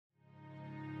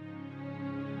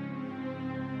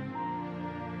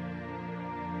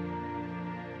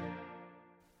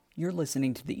You're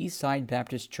listening to the Eastside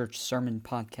Baptist Church Sermon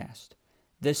Podcast.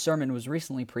 This sermon was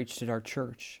recently preached at our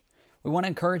church. We want to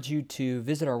encourage you to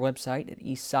visit our website at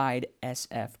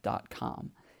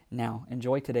eastsidesf.com. Now,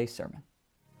 enjoy today's sermon.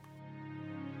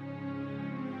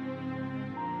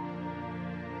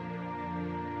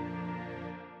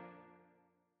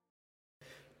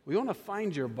 We want to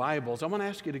find your Bibles. I want to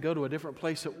ask you to go to a different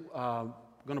place. I'm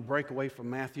going to break away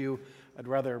from Matthew. I'd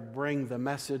rather bring the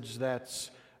message that's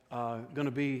going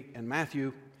to be in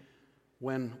Matthew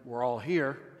when we're all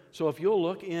here. So if you'll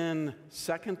look in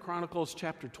 2 Chronicles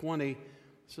chapter 20,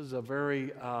 this is a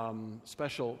very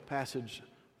special passage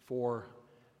for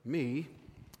me.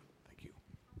 Thank you.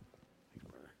 Thanks,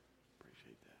 brother.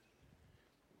 Appreciate that.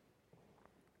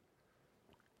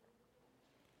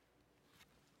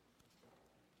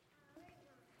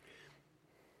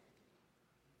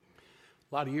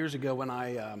 A lot of years ago when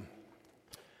I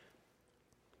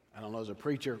don't know, as a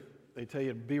preacher, they tell you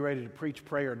to be ready to preach,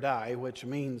 pray, or die, which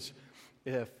means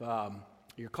if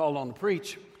you're called on to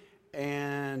preach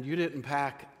and you didn't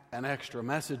pack an extra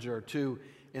message or two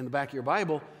in the back of your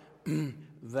Bible,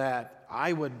 that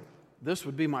this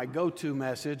would be my go-to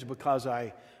message because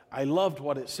I loved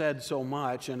what it said so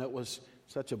much, and it was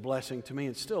such a blessing to me.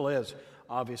 It still is,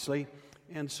 obviously.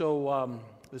 And so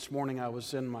this morning I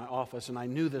was in my office, and I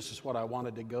knew this is what I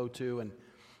wanted to go to,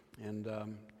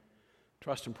 and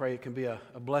trust and pray it can be a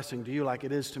blessing to you like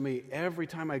it is to me. Every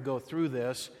time I go through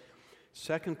this,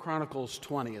 2 Chronicles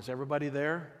 20. Is everybody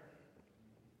there?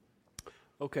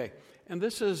 Okay. And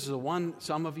this is the one,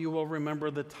 some of you will remember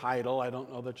the title. I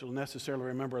don't know that you'll necessarily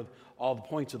remember all the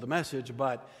points of the message,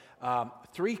 but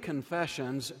 3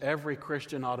 confessions every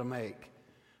Christian ought to make.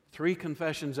 3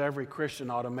 confessions every Christian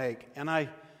ought to make. And I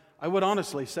would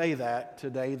honestly say that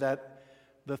today, that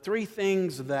the 3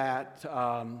 things that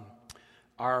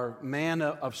our man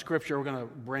of Scripture, we're going to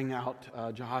bring out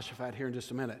Jehoshaphat here in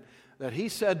just a minute, that he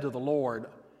said to the Lord,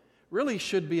 really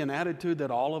should be an attitude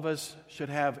that all of us should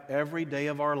have every day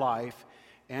of our life.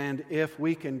 And if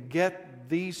we can get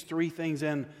these 3 things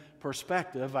in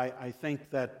perspective, I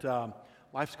think that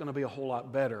life's going to be a whole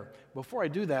lot better. Before I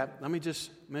do that, let me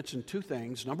just mention 2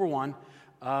 things. Number one,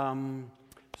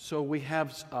 so we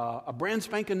have a brand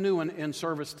spanking new one in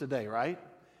service today, right?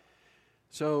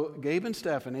 So Gabe and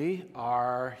Stephanie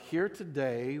are here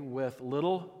today with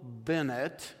little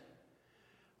Bennett,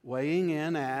 weighing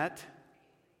in at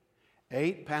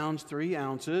 8 pounds, 3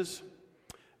 ounces,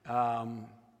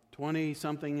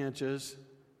 20-something inches,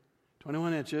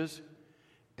 21 inches,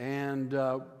 and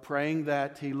praying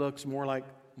that he looks more like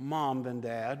mom than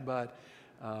dad. But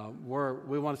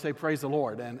we want to say praise the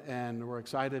Lord, and we're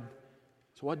excited.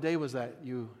 So what day was that?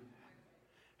 You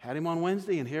had him on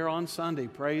Wednesday and here on Sunday.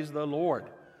 Praise the Lord.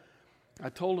 I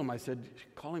told him, I said,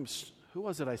 call him, who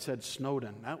was it? I said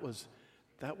Snowden. That was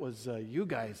you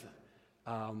guys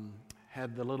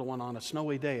had the little one on a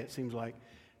snowy day, it seems like.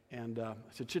 And I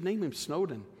said, should name him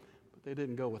Snowden. But they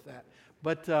didn't go with that.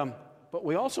 But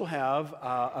we also have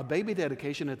a baby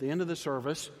dedication at the end of the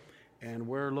service, and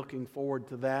we're looking forward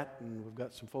to that. And we've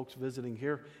got some folks visiting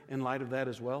here in light of that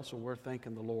as well, so we're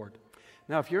thanking the Lord.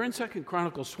 Now, if you're in 2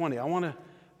 Chronicles 20, I want to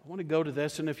go to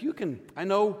this, and if you can, I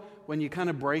know when you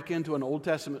kind of break into an Old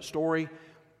Testament story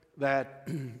that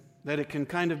it can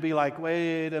kind of be like,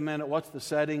 wait a minute, what's the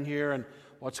setting here and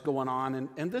what's going on?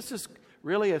 And this is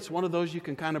really, it's one of those you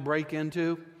can kind of break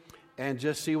into and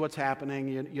just see what's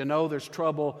happening. You know there's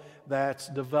trouble that's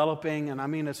developing, and I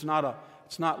mean it's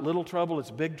not little trouble,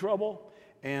 it's big trouble.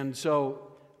 And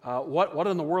so what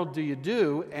in the world do you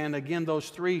do? And again, those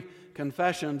 3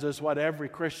 confessions is what every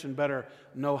Christian better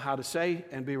know how to say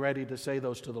and be ready to say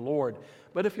those to the Lord.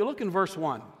 But if you look in verse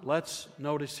 1, let's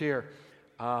notice here.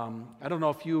 I don't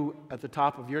know if you, at the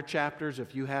top of your chapters,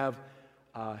 if you have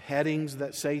headings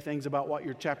that say things about what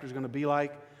your chapter is going to be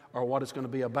like or what it's going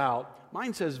to be about.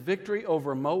 Mine says victory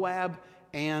over Moab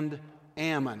and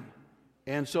Ammon.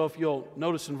 And so if you'll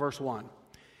notice in verse 1,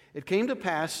 it came to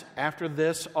pass after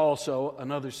this also,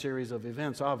 another series of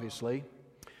events obviously,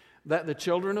 that the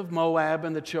children of Moab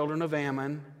and the children of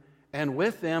Ammon, and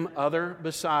with them other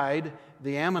beside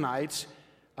the Ammonites,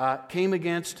 came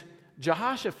against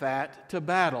Jehoshaphat to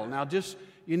battle. Now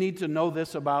you need to know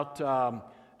this about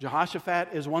Jehoshaphat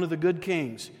is one of the good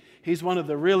kings. He's one of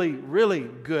the really, really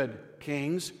good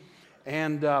kings.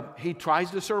 And he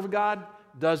tries to serve God,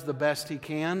 does the best he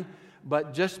can.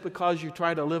 But just because you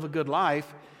try to live a good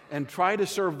life and try to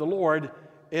serve the Lord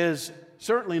is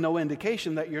certainly no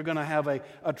indication that you're going to have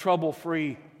a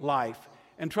trouble-free life.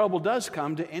 And trouble does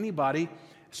come to anybody,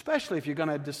 especially if you're going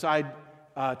to decide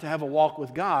to have a walk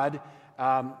with God.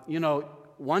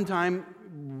 One time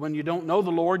when you don't know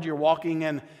the Lord, you're walking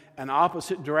in an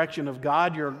opposite direction of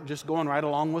God. You're just going right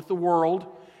along with the world.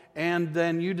 And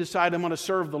then you decide, I'm going to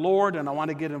serve the Lord and I want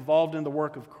to get involved in the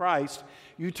work of Christ.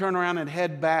 You turn around and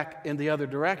head back in the other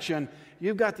direction.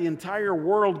 You've got the entire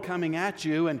world coming at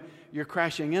you and you're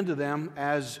crashing into them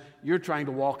as you're trying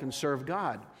to walk and serve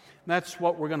God. And that's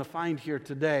what we're going to find here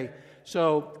today.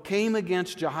 So, came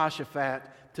against Jehoshaphat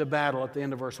to battle at the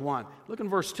end of verse 1. Look in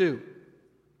verse 2.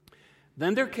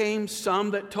 Then there came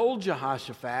some that told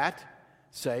Jehoshaphat,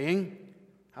 saying,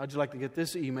 how'd you like to get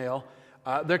this email?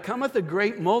 There cometh a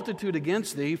great multitude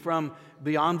against thee from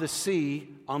beyond the sea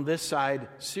on this side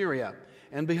Syria.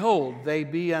 And behold, they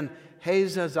be in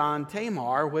Hazazon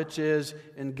Tamar, which is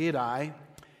in Gedi.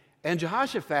 And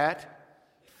Jehoshaphat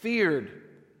feared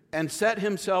and set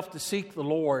himself to seek the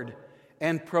Lord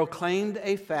and proclaimed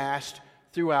a fast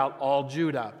throughout all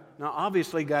Judah. Now,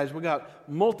 obviously, guys, we got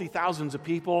multi-thousands of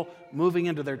people moving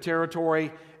into their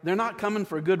territory. They're not coming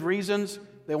for good reasons.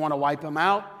 They want to wipe them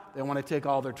out. They want to take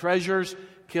all their treasures,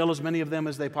 kill as many of them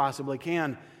as they possibly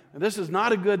can. And this is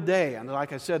not a good day. And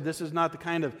like I said, this is not the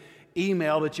kind of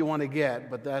email that you want to get,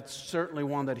 but that's certainly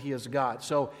one that he has got.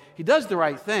 So he does the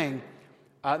right thing.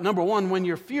 Number one, when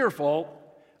you're fearful,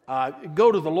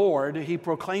 go to the Lord. He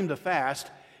proclaimed a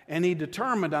fast, and he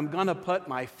determined, I'm going to put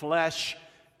my flesh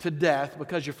to death,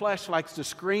 because your flesh likes to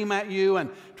scream at you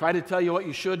and try to tell you what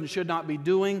you should and should not be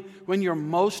doing when you're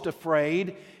most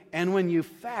afraid. And when you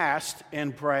fast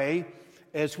and pray,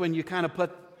 is when you kind of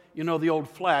put, the old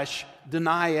flesh,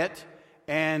 deny it,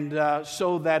 and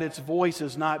so that its voice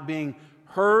is not being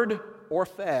heard or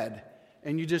fed.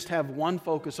 And you just have one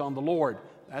focus on the Lord.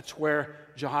 That's where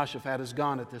Jehoshaphat has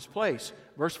gone at this place.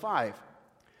 Verse 5.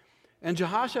 And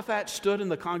Jehoshaphat stood in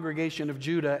the congregation of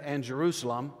Judah and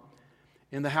Jerusalem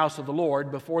in the house of the Lord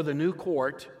before the new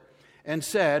court and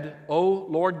said, O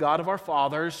Lord God of our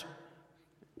fathers,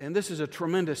 and this is a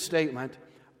tremendous statement,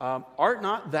 art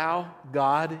not thou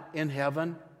God in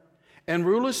heaven? And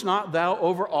rulest not thou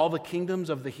over all the kingdoms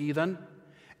of the heathen?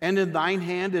 And in thine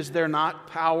hand is there not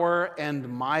power and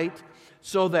might,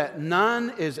 so that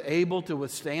none is able to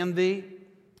withstand thee?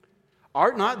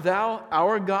 Art not thou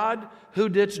our God, who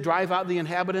didst drive out the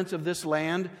inhabitants of this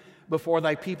land before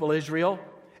thy people Israel,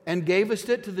 and gavest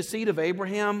it to the seed of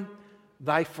Abraham,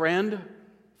 thy friend,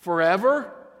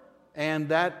 forever? And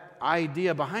that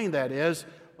idea behind that is,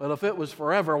 well, if it was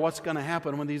forever, what's going to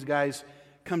happen when these guys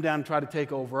come down and try to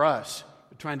take over us?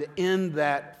 They're trying to end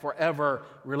that forever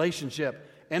relationship.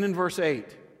 And in verse 8,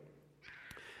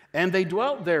 and they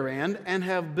dwelt therein and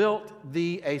have built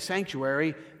thee a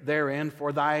sanctuary therein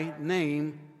for thy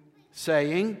name,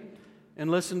 saying, and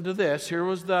listen to this, here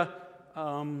was the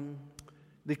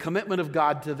commitment of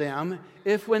God to them,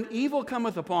 if when evil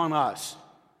cometh upon us,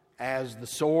 as the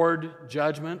sword,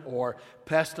 judgment, or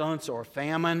pestilence, or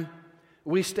famine,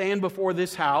 we stand before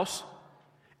this house,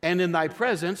 and in thy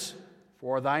presence,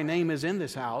 for thy name is in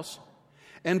this house,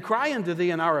 and cry unto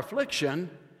thee in our affliction,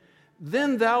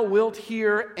 then thou wilt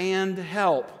hear and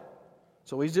help.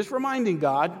 So he's just reminding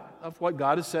God of what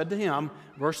God has said to him.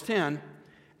 Verse 10,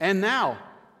 and now,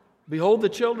 behold the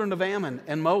children of Ammon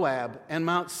and Moab and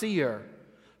Mount Seir,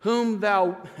 whom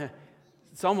thou,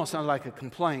 it almost sounds like a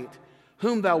complaint,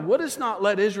 whom thou wouldest not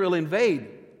let Israel invade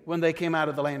when they came out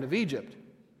of the land of Egypt.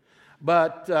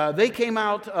 But they came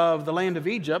out of the land of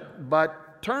Egypt,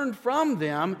 but turned from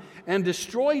them and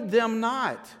destroyed them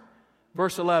not.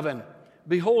 Verse 11,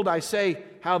 behold, I say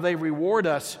how they reward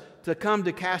us to come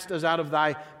to cast us out of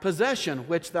thy possession,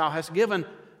 which thou hast given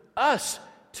us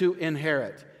to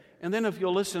inherit. And then if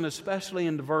you'll listen especially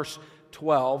into verse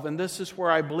 12, and this is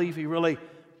where I believe he really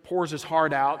pours his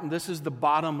heart out, and this is the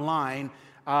bottom line.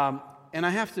 And I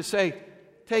have to say,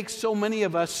 it takes so many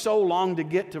of us so long to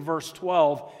get to verse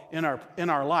 12 in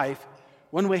our life,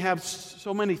 when we have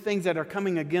so many things that are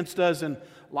coming against us and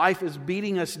life is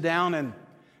beating us down and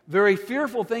very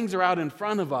fearful things are out in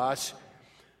front of us.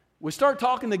 We start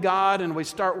talking to God and we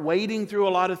start wading through a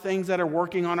lot of things that are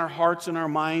working on our hearts and our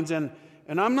minds. And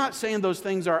I'm not saying those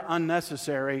things are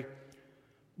unnecessary,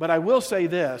 but I will say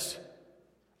this.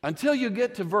 Until you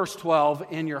get to verse 12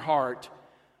 in your heart,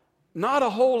 not a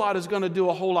whole lot is going to do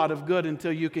a whole lot of good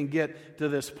until you can get to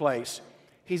this place.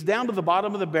 He's down to the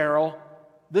bottom of the barrel.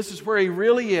 This is where he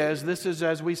really is. This is,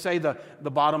 as we say, the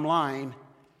bottom line.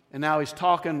 And now he's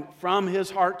talking from his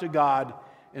heart to God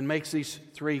and makes these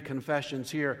three confessions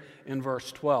here in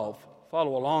verse 12.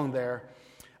 Follow along there.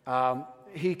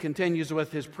 He continues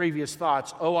with his previous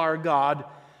thoughts. O our God,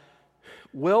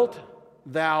 wilt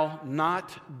thou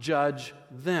not judge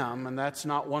them? And that's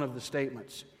not one of the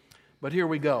statements. But here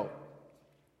we go.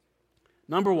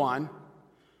 Number one,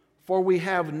 for we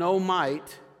have no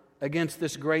might against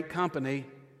this great company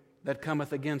that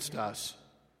cometh against us.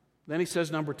 Then he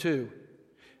says, number 2,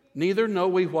 neither know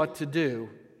we what to do.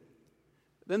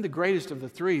 Then the greatest of the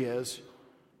 3 is,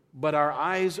 but our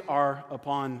eyes are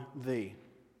upon thee.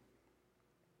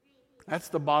 That's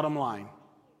the bottom line.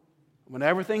 When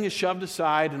everything is shoved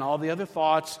aside and all the other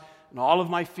thoughts and all of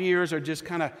my fears are just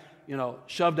kind of,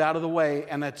 shoved out of the way,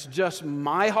 and it's just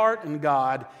my heart and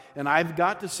God, and I've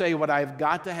got to say what I've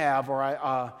got to have, or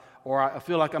I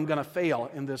feel like I'm going to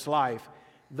fail in this life.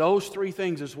 Those 3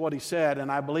 things is what he said, and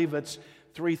I believe it's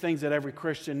 3 things that every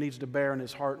Christian needs to bear in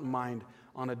his heart and mind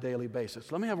on a daily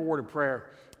basis. Let me have a word of prayer,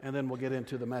 and then we'll get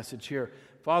into the message here.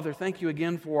 Father, thank you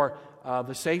again for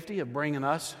the safety of bringing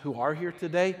us who are here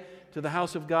today to the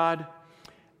house of God.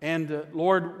 And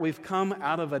Lord, we've come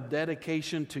out of a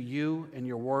dedication to you and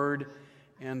your word.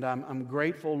 And I'm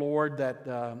grateful, Lord, that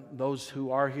those who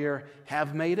are here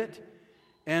have made it.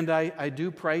 And I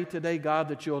do pray today, God,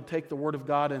 that you'll take the word of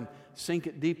God and sink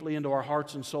it deeply into our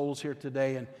hearts and souls here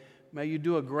today. And may you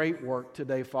do a great work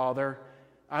today, Father.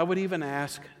 I would even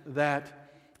ask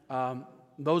that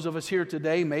those of us here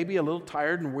today may be a little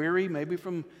tired and weary, maybe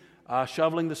from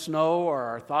shoveling the snow, or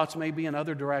our thoughts may be in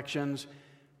other directions.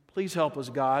 Please help us,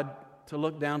 God, to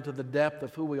look down to the depth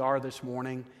of who we are this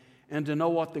morning and to know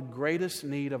what the greatest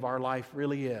need of our life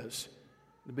really is,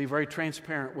 to be very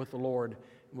transparent with the Lord. And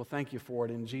we'll thank you for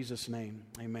it in Jesus' name.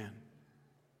 Amen.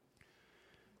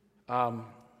 A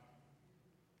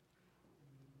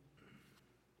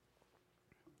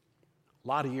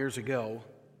lot of years ago,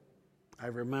 I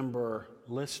remember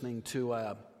listening to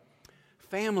a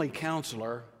family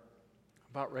counselor.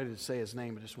 I'm about ready to say his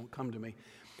name, it just won't come to me.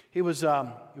 He was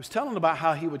telling about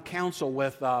how he would counsel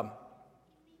with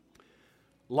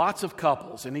lots of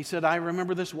couples. And he said, I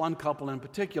remember this one couple in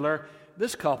particular.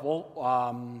 This couple,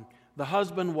 the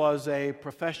husband was a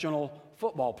professional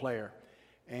football player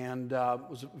and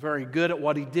was very good at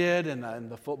what he did. And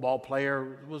the football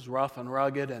player was rough and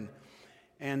rugged.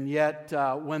 And yet,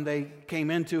 when they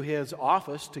came into his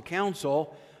office to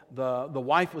counsel, the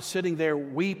wife was sitting there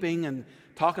weeping and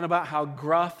talking about how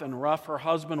gruff and rough her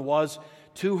husband was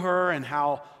to her and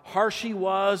how harsh he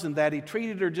was and that he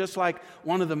treated her just like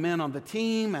one of the men on the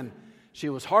team, and she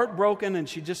was heartbroken and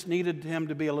she just needed him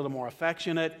to be a little more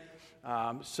affectionate.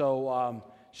 So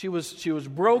she was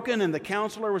broken, and the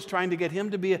counselor was trying to get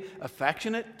him to be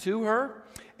affectionate to her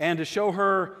and to show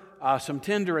her some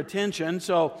tender attention.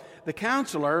 So the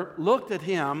counselor looked at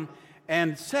him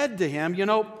and said to him,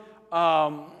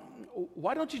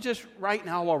 why don't you just right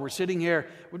now while we're sitting here,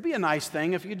 it would be a nice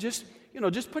thing if you just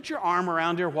put your arm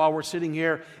around her while we're sitting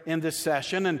here in this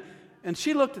session. And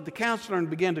she looked at the counselor and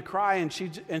began to cry, and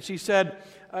she said,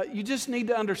 you just need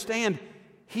to understand,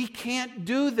 he can't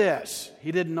do this.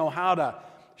 He didn't know how to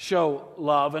show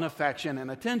love and affection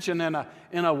and attention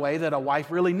in a way that a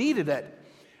wife really needed it.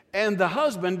 And the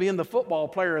husband, being the football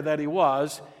player that he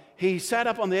was, he sat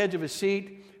up on the edge of his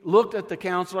seat, looked at the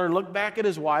counselor, looked back at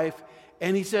his wife,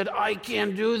 and he said, I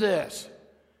can't do this.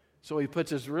 So he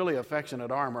puts his really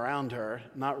affectionate arm around her.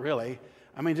 Not really.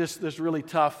 I mean, just this really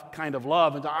tough kind of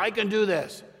love. And I can do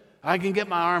this. I can get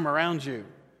my arm around you.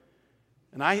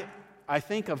 And I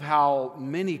think of how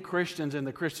many Christians in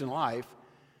the Christian life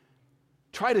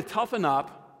try to toughen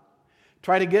up,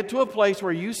 try to get to a place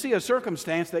where you see a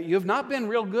circumstance that you've not been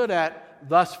real good at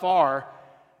thus far,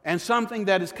 and something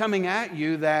that is coming at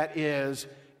you that is,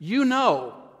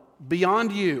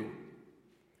 beyond you.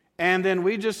 And then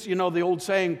we just, the old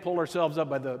saying, pull ourselves up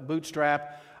by the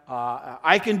bootstrap.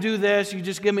 I can do this. You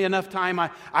just give me enough time.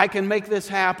 I can make this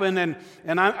happen,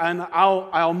 and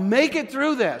I'll make it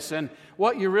through this. And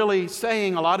what you're really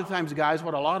saying, a lot of times, guys,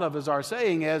 what a lot of us are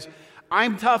saying is,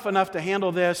 I'm tough enough to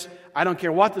handle this. I don't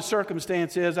care what the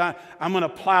circumstance is. I'm going to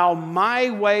plow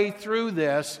my way through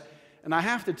this. And I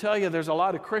have to tell you, there's a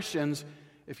lot of Christians,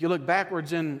 if you look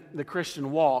backwards in the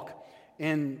Christian walk,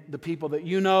 in the people that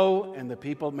you know and the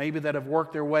people maybe that have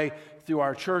worked their way through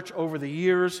our church over the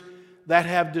years, that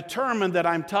have determined that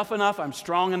I'm tough enough, I'm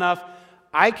strong enough,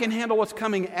 I can handle what's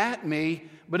coming at me.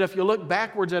 But if you look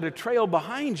backwards at a trail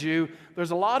behind you, there's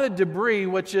a lot of debris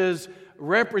which is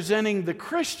representing the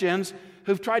Christians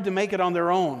who've tried to make it on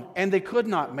their own, and they could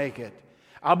not make it.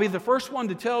 I'll be the first one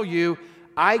to tell you,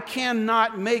 I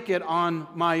cannot make it on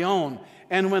my own.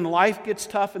 And when life gets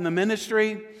tough in the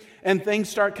ministry, and things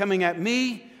start coming at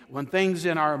me, when things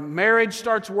in our marriage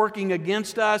starts working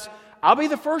against us, I'll be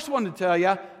the first one to tell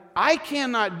you, I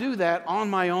cannot do that on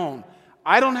my own.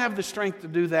 I don't have the strength to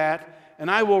do that,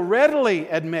 and I will readily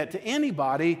admit to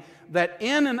anybody that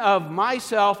in and of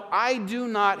myself, I do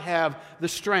not have the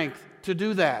strength to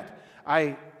do that.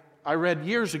 I read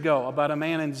years ago about a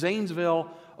man in Zanesville,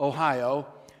 Ohio,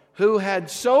 who had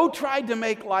so tried to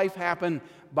make life happen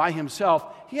by himself.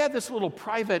 He had this little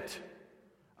private,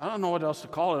 I don't know what else to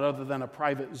call it other than a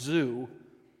private zoo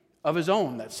of his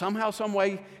own, that somehow, some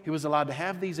way, he was allowed to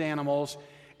have these animals.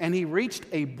 And he reached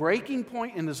a breaking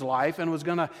point in his life and was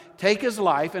going to take his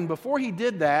life. And before he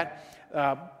did that,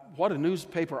 what a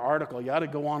newspaper article. You ought to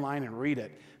go online and read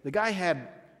it. The guy had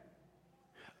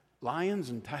lions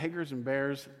and tigers and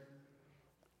bears,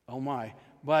 oh my,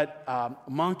 but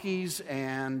monkeys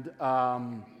and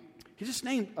he just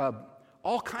named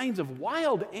all kinds of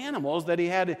wild animals that he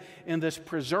had in this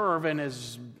preserve in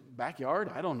his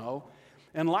backyard, I don't know.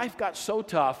 And life got so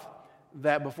tough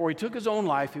that before he took his own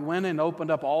life, he went and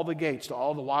opened up all the gates to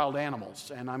all the wild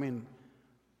animals. And I mean,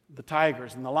 the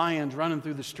tigers and the lions running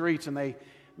through the streets, and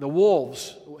the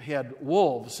wolves, he had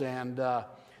wolves, and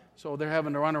so they're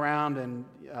having to run around and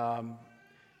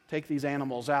take these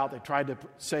animals out. They tried to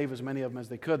save as many of them as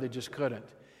they could. They just couldn't.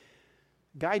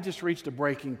 Guy just reached a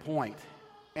breaking point.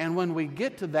 And when we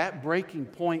get to that breaking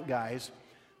point, guys,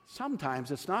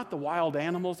 sometimes it's not the wild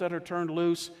animals that are turned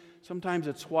loose. Sometimes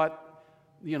it's the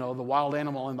wild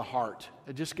animal in the heart.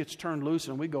 It just gets turned loose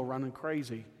and we go running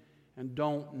crazy and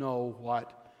don't know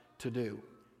what to do.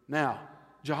 Now,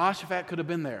 Jehoshaphat could have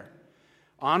been there.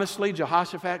 Honestly,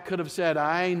 Jehoshaphat could have said,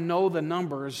 I know the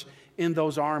numbers in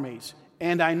those armies.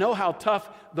 And I know how tough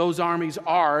those armies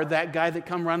are. That guy that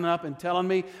come running up and telling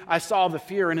me, I saw the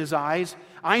fear in his eyes.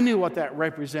 I knew what that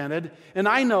represented. And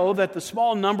I know that the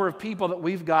small number of people that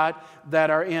we've got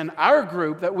that are in our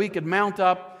group that we could mount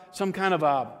up some kind of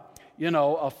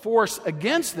a force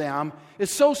against them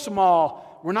is so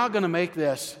small, we're not going to make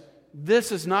this.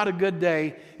 This is not a good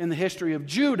day in the history of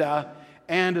Judah.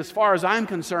 And as far as I'm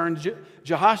concerned,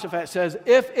 Jehoshaphat says,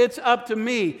 if it's up to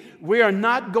me, we are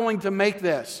not going to make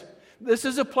this. This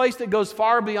is a place that goes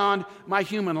far beyond my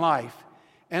human life.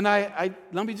 And I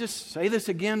let me just say this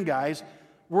again, guys.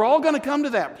 We're all going to come to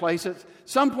that place at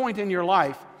some point in your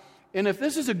life. And if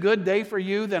this is a good day for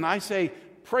you, then I say,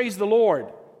 praise the Lord.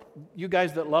 You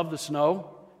guys that love the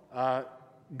snow,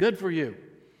 good for you.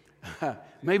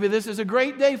 Maybe this is a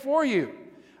great day for you.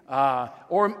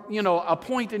 Or a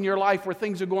point in your life where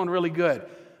things are going really good.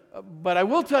 But I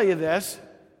will tell you this,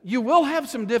 you will have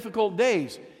some difficult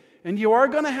days. And you are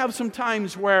going to have some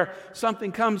times where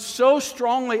something comes so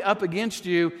strongly up against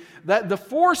you that the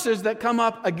forces that come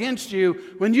up against you,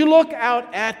 when you look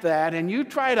out at that and you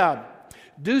try to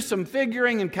do some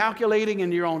figuring and calculating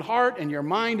in your own heart and your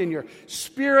mind and your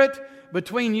spirit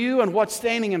between you and what's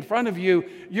standing in front of you,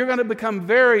 you're going to become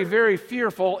very, very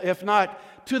fearful, if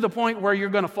not to the point where you're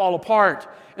going to fall apart.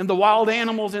 And the wild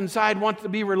animals inside want to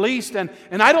be released, and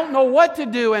I don't know what to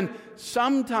do. And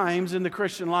sometimes in the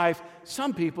Christian life,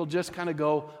 some people just kind of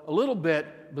go a little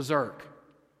bit berserk.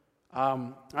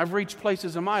 I've reached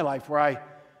places in my life where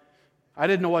I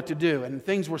didn't know what to do, and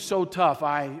things were so tough,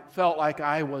 I felt like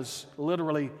I was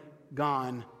literally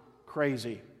gone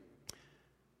crazy.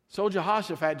 So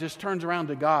Jehoshaphat just turns around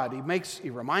to God. He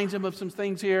reminds him of some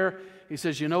things here. He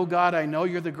says, God, I know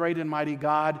you're the great and mighty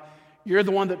God. You're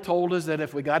the one that told us that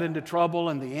if we got into trouble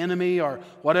and the enemy or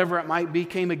whatever it might be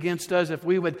came against us, if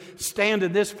we would stand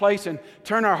in this place and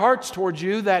turn our hearts towards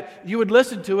you, that you would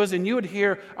listen to us and you would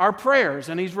hear our prayers.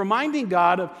 And he's reminding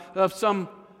God of some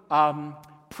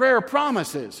prayer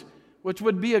promises, which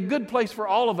would be a good place for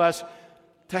all of us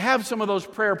to have some of those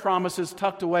prayer promises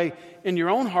tucked away in your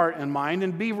own heart and mind,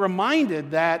 and be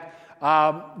reminded that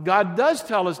God does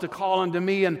tell us to call unto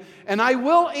me, and I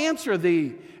will answer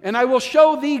thee, and I will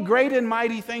show thee great and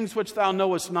mighty things which thou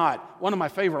knowest not. One of my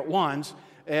favorite ones.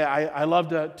 I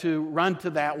love to run to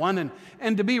that one,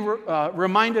 and to be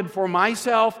reminded for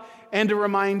myself, and to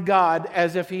remind God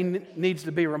as if He needs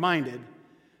to be reminded.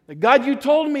 That God, you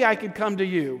told me I could come to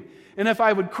you. And if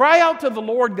I would cry out to the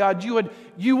Lord God,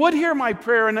 you would hear my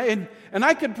prayer, and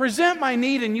I could present my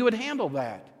need, and you would handle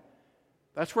that.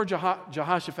 That's where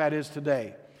Jehoshaphat is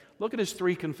today. Look at his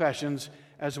 3 confessions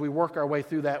as we work our way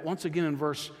through that. Once again in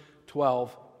verse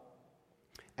 12.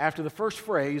 After the first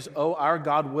phrase, O our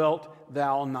God, wilt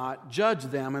thou not judge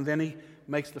them? And then he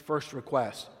makes the first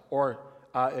request,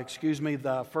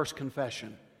 the first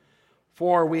confession.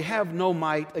 For we have no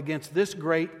might against this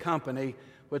great company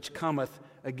which cometh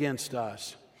against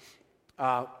us.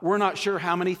 We're not sure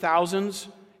how many thousands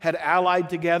had allied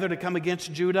together to come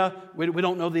against Judah. We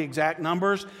don't know the exact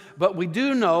numbers, but we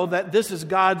do know that this is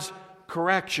God's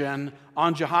correction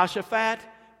on Jehoshaphat.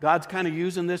 God's kind of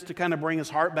using this to kind of bring his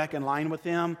heart back in line with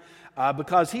him,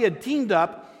 because he had teamed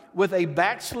up with a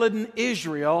backslidden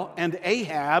Israel and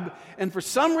Ahab, and for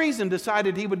some reason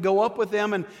decided he would go up with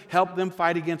them and help them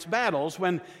fight against battles,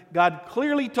 when God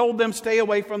clearly told them stay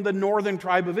away from the northern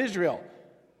tribe of Israel.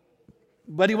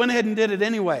 But he went ahead and did it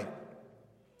anyway.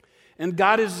 And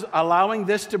God is allowing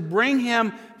this to bring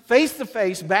him face to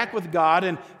face back with God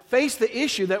and face the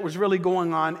issue that was really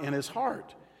going on in his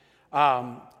heart.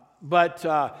 But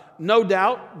no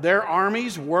doubt their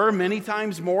armies were many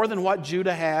times more than what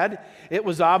Judah had. It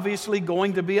was obviously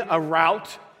going to be a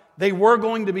rout. They were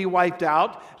going to be wiped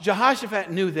out.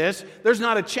 Jehoshaphat knew this. There's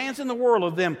not a chance in the world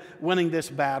of them winning this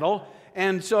battle.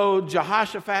 And so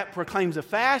Jehoshaphat proclaims a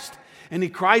fast, and he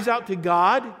cries out to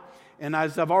God. And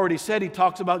as I've already said, he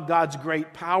talks about God's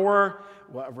great power.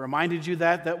 Well, I reminded you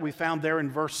that we found there in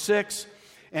verse 6.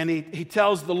 And he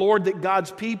tells the Lord that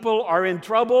God's people are in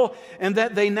trouble and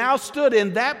that they now stood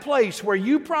in that place where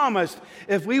you promised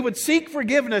if we would seek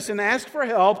forgiveness and ask for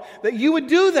help, that you would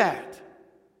do that.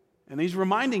 And he's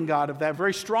reminding God of that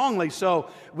very strongly. So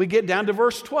we get down to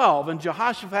verse 12, and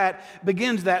Jehoshaphat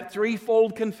begins that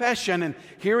threefold confession. And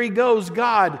here he goes,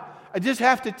 God, I just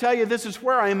have to tell you, this is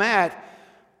where I'm at.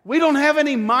 We don't have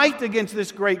any might against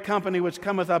this great company which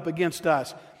cometh up against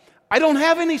us. I don't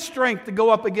have any strength to go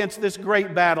up against this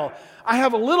great battle. I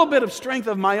have a little bit of strength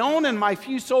of my own, and my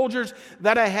few soldiers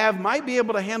that I have might be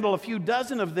able to handle a few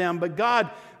dozen of them. But God,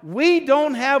 we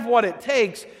don't have what it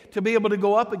takes to be able to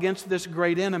go up against this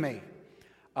great enemy.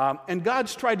 And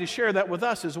God's tried to share that with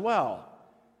us as well.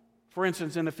 For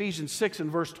instance, in Ephesians 6 and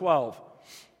verse 12,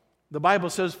 the Bible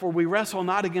says, "For we wrestle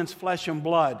not against flesh and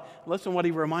blood." Listen to what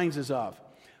he reminds us of.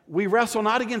 We wrestle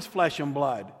not against flesh and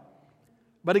blood,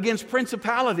 but against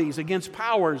principalities, against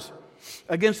powers,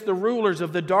 against the rulers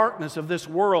of the darkness of this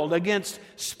world, against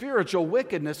spiritual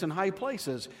wickedness in high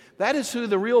places. That is who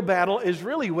the real battle is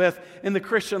really with in the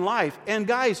Christian life. And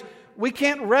guys, we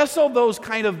can't wrestle those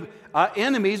kind of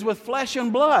enemies with flesh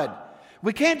and blood.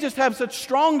 We can't just have such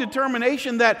strong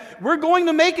determination that we're going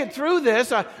to make it through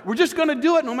this. We're just going to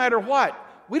do it no matter what.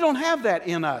 We don't have that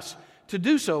in us to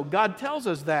do so. God tells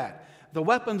us that. The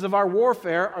weapons of our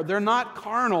warfare, they're not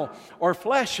carnal or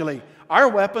fleshly. Our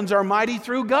weapons are mighty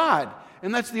through God.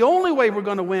 And that's the only way we're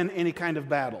going to win any kind of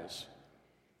battles.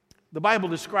 The Bible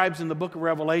describes in the book of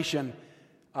Revelation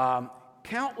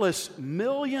countless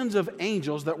millions of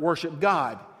angels that worship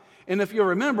God. And if you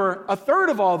remember, a third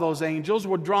of all those angels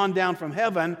were drawn down from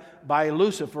heaven by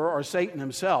Lucifer or Satan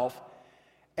himself.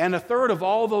 And a third of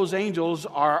all those angels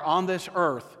are on this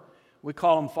earth. We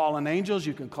call them fallen angels.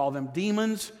 You can call them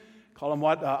demons. Call them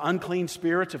unclean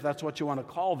spirits, if that's what you want to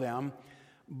call them.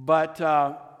 But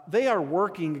they are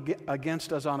working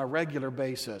against us on a regular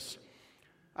basis.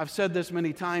 I've said this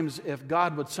many times, if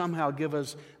God would somehow give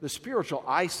us the spiritual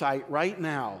eyesight right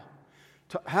now,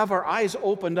 to have our eyes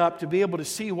opened up to be able to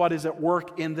see what is at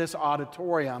work in this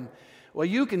auditorium. Well,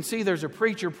 you can see there's a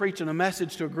preacher preaching a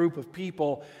message to a group of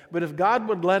people, but if God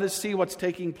would let us see what's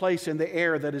taking place in the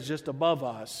air that is just above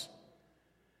us,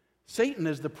 Satan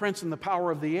is the prince and the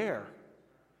power of the air.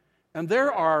 And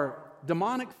there are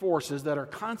demonic forces that are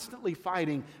constantly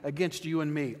fighting against you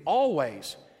and me,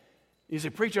 always. You say,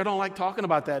 preacher, I don't like talking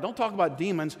about that. Don't talk about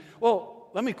demons. Well,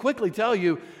 let me quickly tell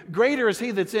you, greater is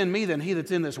he that's in me than he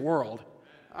that's in this world.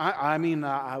 I mean,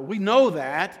 we know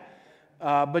that,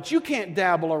 but you can't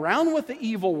dabble around with the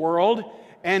evil world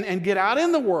and get out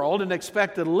in the world and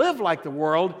expect to live like the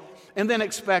world and then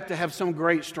expect to have some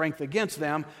great strength against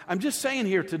them. I'm just saying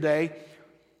here today,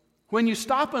 when you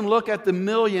stop and look at the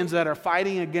millions that are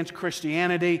fighting against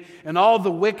Christianity and all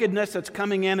the wickedness that's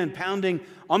coming in and pounding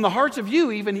on the hearts of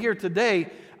you even here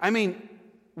today, I mean,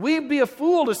 we'd be a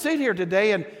fool to sit here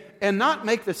today and not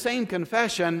make the same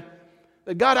confession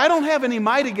that, God, I don't have any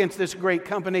might against this great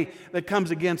company that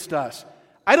comes against us.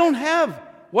 I don't have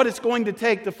what it's going to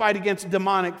take to fight against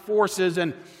demonic forces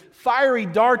and fiery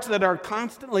darts that are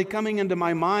constantly coming into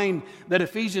my mind that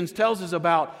Ephesians tells us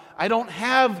about. I don't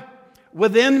have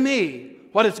within me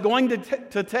what it's going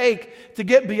to take to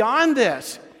get beyond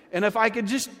this. And if I could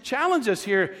just challenge us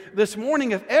here this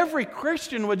morning, if every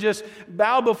Christian would just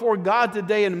bow before God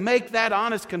today and make that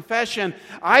honest confession,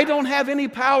 I don't have any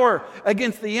power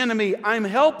against the enemy. I'm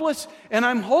helpless and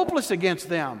I'm hopeless against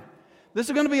them. This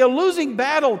is going to be a losing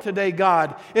battle today,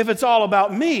 God, if it's all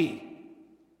about me.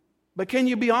 But can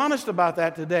you be honest about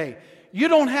that today? You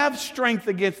don't have strength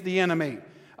against the enemy.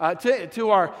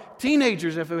 To our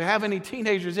teenagers, if we have any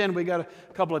teenagers in, we got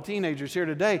a couple of teenagers here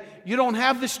today. You don't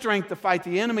have the strength to fight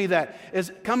the enemy that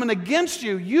is coming against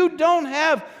you. You don't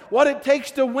have what it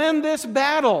takes to win this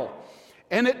battle.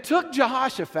 And it took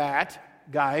Jehoshaphat,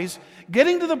 guys,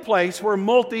 getting to the place where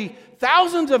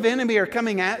thousands of enemy are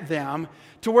coming at them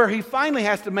to where he finally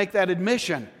has to make that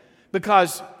admission.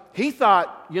 Because he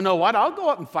thought, you know what, I'll go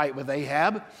up and fight with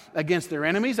Ahab against their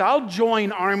enemies. I'll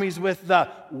join armies with the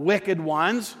wicked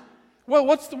ones. Well,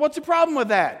 what's the problem with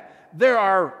that? There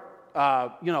are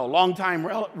longtime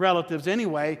relatives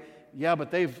anyway. Yeah,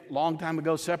 but they've long time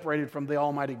ago separated from the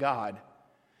Almighty God.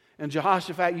 And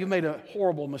Jehoshaphat, you made a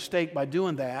horrible mistake by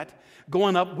doing that,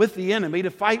 going up with the enemy to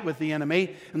fight with the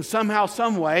enemy, and somehow,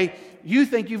 some way, you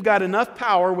think you've got enough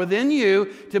power within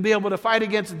you to be able to fight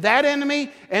against that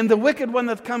enemy and the wicked one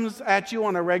that comes at you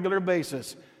on a regular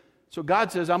basis. So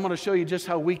God says, I'm going to show you just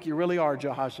how weak you really are,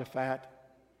 Jehoshaphat,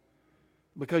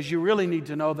 because you really need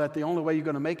to know that the only way you're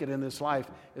going to make it in this life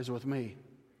is with me.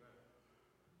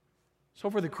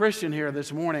 So for the Christian here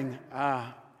this morning,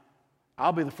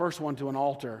 I'll be the first one to an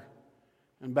altar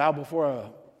and bow before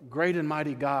a great and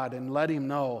mighty God and let Him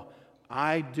know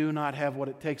I do not have what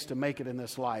it takes to make it in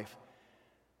this life.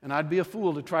 And I'd be a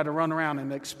fool to try to run around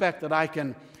and expect that I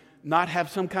can not have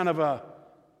some kind of a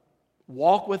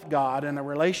walk with God and a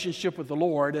relationship with the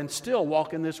Lord and still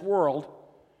walk in this world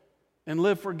and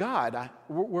live for God.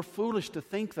 We're foolish to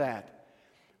think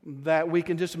that we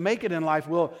can just make it in life.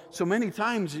 Well, so many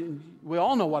times, we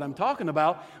all know what I'm talking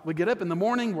about. We get up in the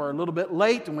morning, we're a little bit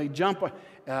late, and we jump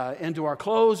into our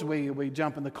clothes, we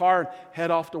jump in the car,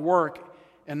 head off to work,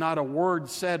 and not a word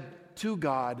said to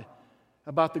God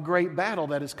about the great battle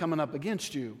that is coming up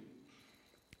against you.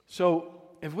 So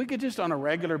if we could just on a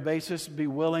regular basis be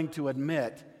willing to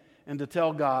admit and to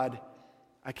tell God,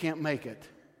 I can't make it.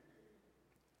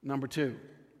 Number 2,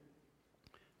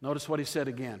 notice what he said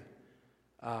again.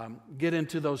 Get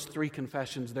into those 3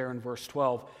 confessions there in verse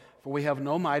 12. For we have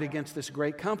no might against this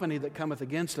great company that cometh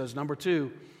against us. Number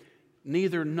 2,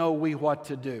 neither know we what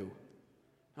to do.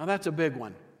 Now that's a big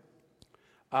one.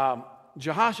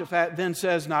 Jehoshaphat then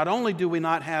says, not only do we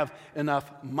not have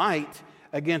enough might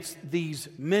against these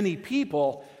many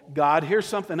people, God, here's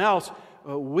something else,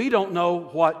 we don't know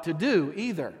what to do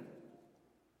either.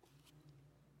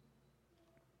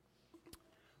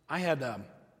 I had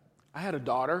a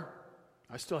daughter.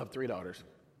 I still have 3 daughters.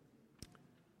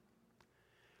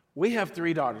 We have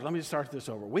 3 daughters. Let me start this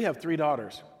over. We have 3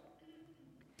 daughters.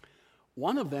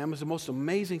 One of them is the most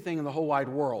amazing thing in the whole wide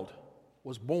world,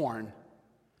 was born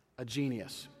a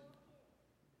genius.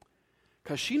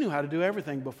 Because she knew how to do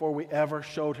everything before we ever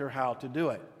showed her how to do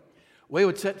it. We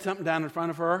would set something down in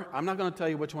front of her. I'm not going to tell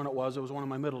you which one it was. It was one of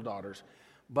my middle daughters.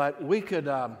 But we could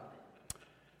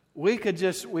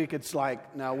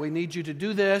like, now we need you to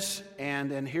do this,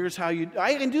 and here's how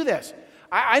I can do this.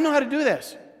 I know how to do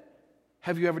this.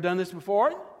 Have you ever done this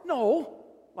before? No.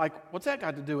 Like, what's that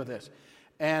got to do with this?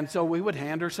 And so we would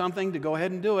hand her something to go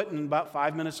ahead and do it, and about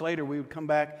 5 minutes later we would come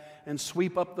back and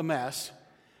sweep up the mess.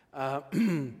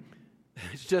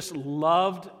 Just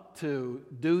loved to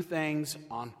do things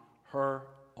on her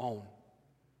own.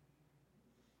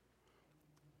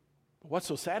 What's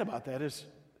so sad about that is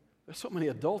there's so many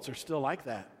adults are still like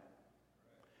that.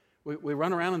 We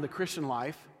run around in the Christian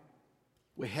life,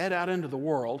 we head out into the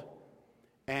world,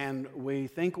 and we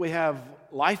think we have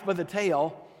life by the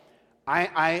tail.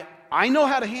 I know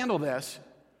how to handle this.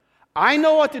 I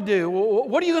know what to do.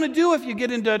 What are you going to do if you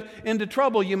get into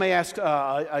trouble, you may ask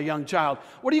a young child.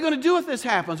 What are you going to do if this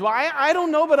happens? Well, I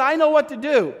don't know, but I know what to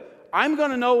do. I'm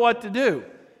going to know what to do.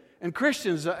 And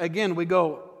Christians, again, we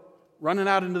go running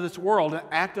out into this world and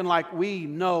acting like we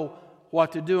know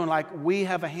what to do and like we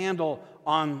have a handle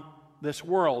on this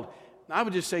world. And I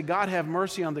would just say, God have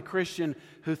mercy on the Christian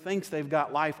who thinks they've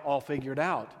got life all figured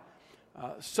out.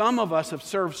 Some of us have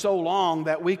served so long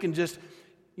that we can just,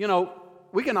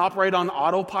 we can operate on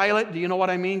autopilot. Do you know what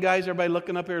I mean, guys? Everybody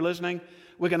looking up here listening?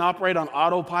 We can operate on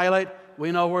autopilot.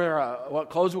 We know what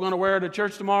clothes we're going to wear to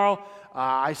church tomorrow.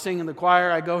 I sing in the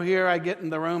choir. I go here. I get in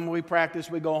the room. We practice.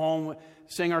 We go home. We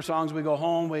sing our songs. We go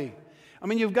home.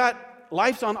 You've got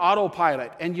life's on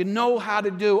autopilot, and you know how to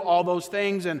do all those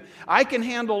things. And I can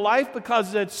handle life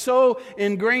because it's so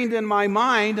ingrained in my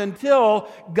mind until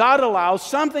God allows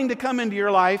something to come into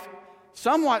your life,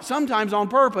 sometimes on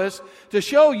purpose, to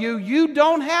show you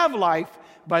don't have life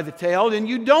by the tail, and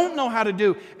you don't know how to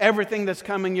do everything that's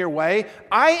coming your way.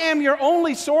 I am your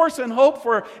only source and hope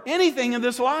for anything in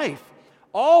this life.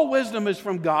 All wisdom is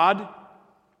from God,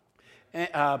 and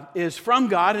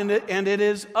it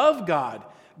is of God.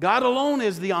 God alone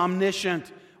is the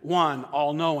omniscient one,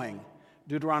 all-knowing.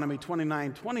 Deuteronomy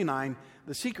 29:29,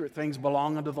 the secret things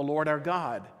belong unto the Lord our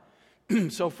God.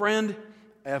 So, friend,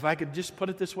 if I could just put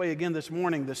it this way again this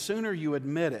morning, the sooner you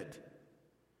admit it,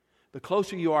 the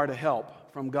closer you are to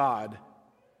help from God.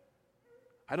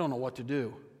 I don't know what to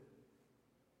do.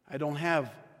 I don't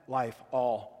have life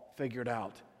all figured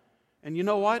out. And you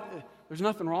know what? There's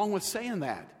nothing wrong with saying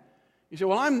that. You say,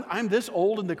 well, I'm this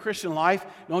old in the Christian life.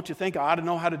 Don't you think I ought to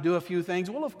know how to do a few things?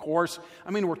 Well, of course.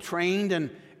 We're trained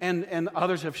and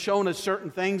others have shown us certain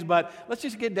things, but let's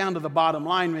just get down to the bottom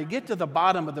line. When we get to the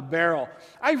bottom of the barrel,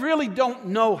 I really don't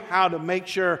know how to make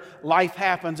sure life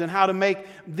happens and how to make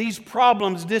these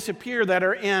problems disappear that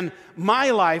are in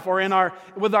my life or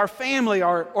with our family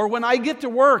or when I get to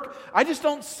work. I just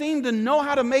don't seem to know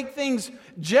how to make things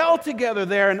gel together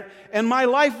there. And my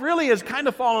life really is kind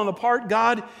of falling apart,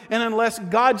 God. And unless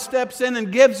God steps in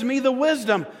and gives me the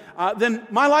wisdom, then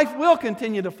my life will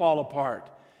continue to fall apart.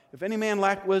 If any man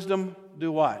lack wisdom,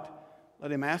 do what? Let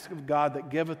him ask of God that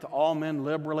giveth to all men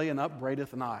liberally and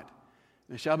upbraideth not.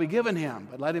 And it shall be given him.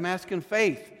 But let him ask in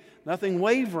faith, nothing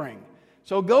wavering.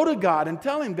 So go to God and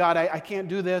tell him, God, I can't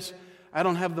do this. I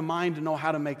don't have the mind to know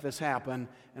how to make this happen,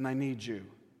 and I need you.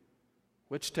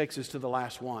 Which takes us to the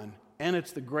last one. And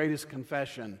it's the greatest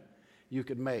confession you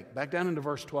could make. Back down into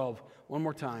verse 12 one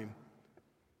more time.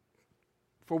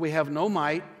 For we have no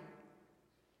might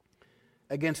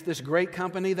against this great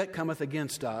company that cometh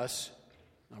against us.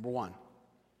 Number one.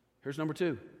 Here's number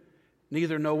two.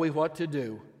 Neither know we what to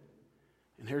do.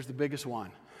 And here's the biggest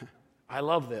one. I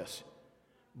love this.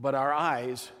 But our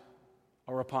eyes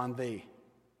are upon thee.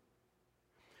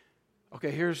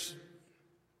 Okay, here's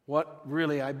what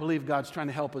really I believe God's trying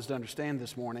to help us to understand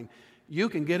this morning. You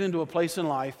can get into a place in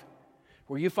life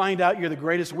where you find out you're the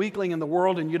greatest weakling in the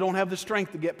world and you don't have the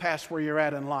strength to get past where you're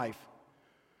at in life.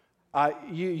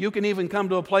 You can even come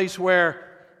to a place where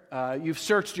you've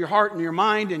searched your heart and your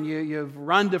mind and you've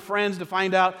run to friends to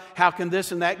find out how can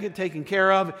this and that get taken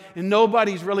care of, and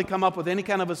nobody's really come up with any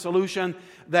kind of a solution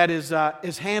that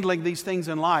is handling these things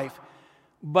in life.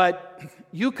 But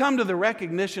you come to the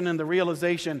recognition and the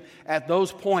realization at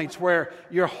those points where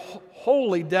you're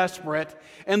wholly desperate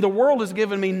and the world has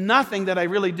given me nothing that I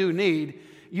really do need.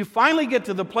 You finally get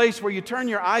to the place where you turn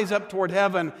your eyes up toward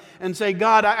heaven and say,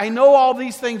 God, I know all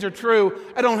these things are true.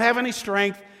 I don't have any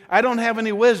strength. I don't have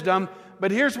any wisdom. But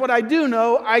here's what I do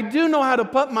know. I do know how to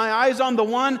put my eyes on the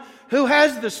one who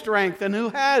has the strength and who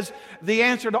has the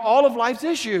answer to all of life's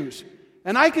issues.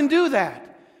 And I can do that.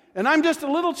 And I'm just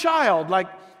a little child, like,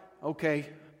 okay,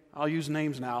 I'll use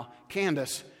names now.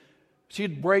 Candace.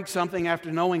 She'd break something after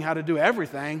knowing how to do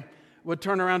everything, would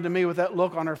turn around to me with that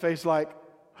look on her face like,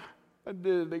 I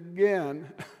did it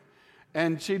again.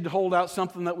 And she'd hold out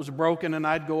something that was broken, and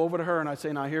I'd go over to her and I'd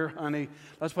say, now here, honey,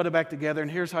 let's put it back together, and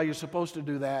here's how you're supposed to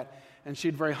do that. And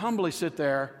she'd very humbly sit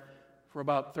there for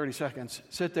about 30 seconds,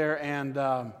 sit there and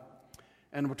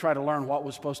would try to learn what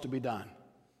was supposed to be done.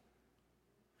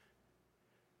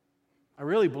 I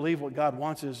really believe what God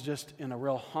wants is just in a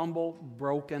real humble,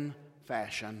 broken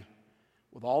fashion,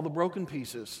 with all the broken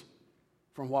pieces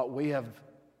from what we have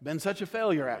been such a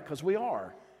failure at, because we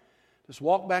are. Just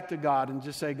walk back to God and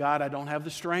just say, God, I don't have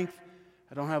the strength,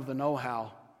 I don't have the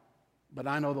know-how, but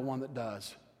I know the one that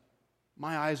does.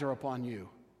 My eyes are upon you.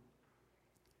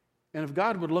 And if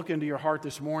God would look into your heart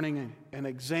this morning and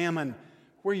examine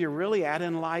where you're really at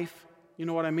in life, you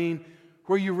know what I mean?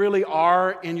 Where you really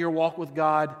are in your walk with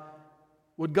God,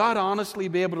 would God honestly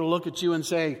be able to look at you and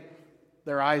say,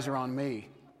 their eyes are on me?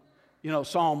 You know,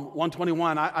 Psalm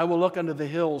 121, I will look unto the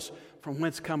hills from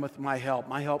whence cometh my help.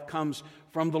 My help comes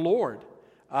from the Lord.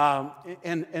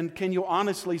 And can you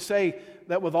honestly say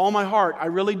that with all my heart, I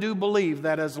really do believe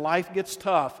that as life gets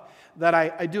tough, that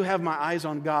I do have my eyes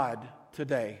on God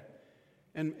today?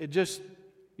 And it just,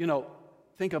 you know,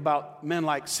 think about men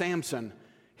like Samson.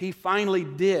 He finally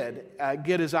did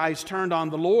get his eyes turned on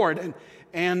the Lord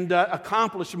and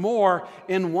accomplish more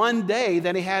in one day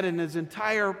than he had in his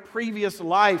entire previous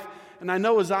life. And I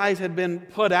know his eyes had been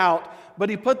put out, but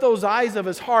he put those eyes of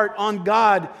his heart on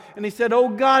God, and he said, oh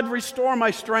God, restore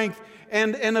my strength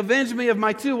and avenge me of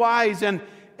my two eyes. And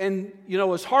you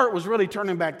know, his heart was really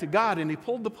turning back to God, and he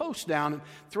pulled the post down, and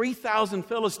 3,000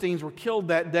 Philistines were killed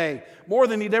that day, more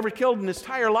than he'd ever killed in his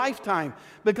entire lifetime,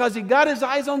 because he got his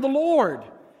eyes on the Lord.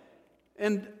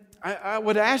 And I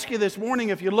would ask you this morning,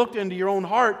 if you looked into your own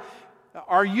heart,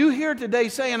 are you here today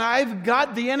saying, I've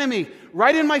got the enemy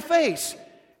right in my face,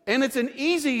 and it's an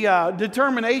easy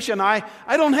determination. I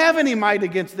don't have any might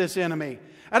against this enemy.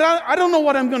 I don't know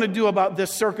what I'm going to do about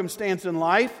this circumstance in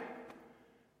life.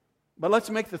 But let's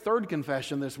make the third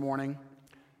confession this morning.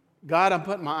 God, I'm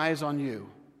putting my eyes on you.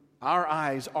 Our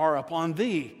eyes are upon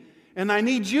thee. And I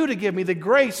need you to give me the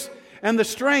grace and the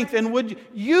strength. And would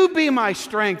you be my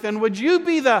strength? And would you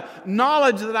be the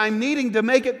knowledge that I'm needing to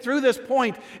make it through this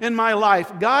point in my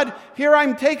life? God, here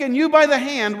I'm taking you by the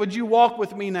hand. Would you walk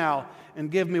with me now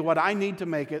and give me what I need to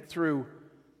make it through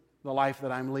the life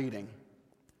that I'm leading?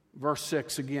 Verse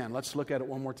 6 again. Let's look at it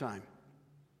one more time.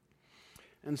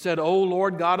 And said, O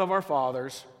Lord God of our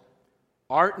fathers,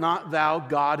 Art not thou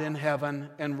God in heaven,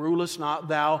 and rulest not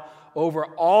thou over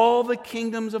all the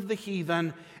kingdoms of the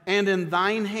heathen? And in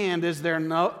thine hand is there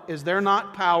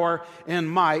not power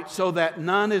and might, so that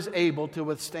none is able to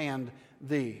withstand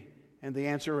thee? And the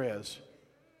answer is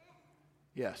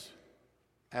yes,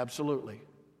 absolutely.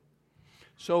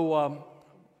 So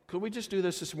could we just do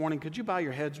this morning? Could you bow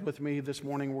your heads with me this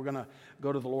morning? We're going to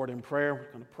go to the Lord in prayer. We're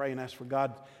going to pray and ask for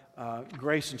God's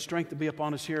grace and strength to be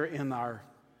upon us here in our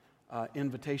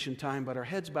invitation time. But our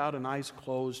heads bowed and eyes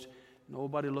closed,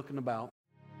 nobody looking about.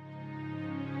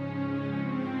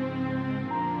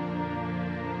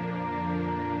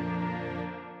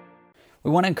 We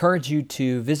want to encourage you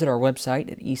to visit our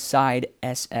website at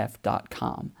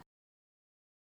eastsidesf.com.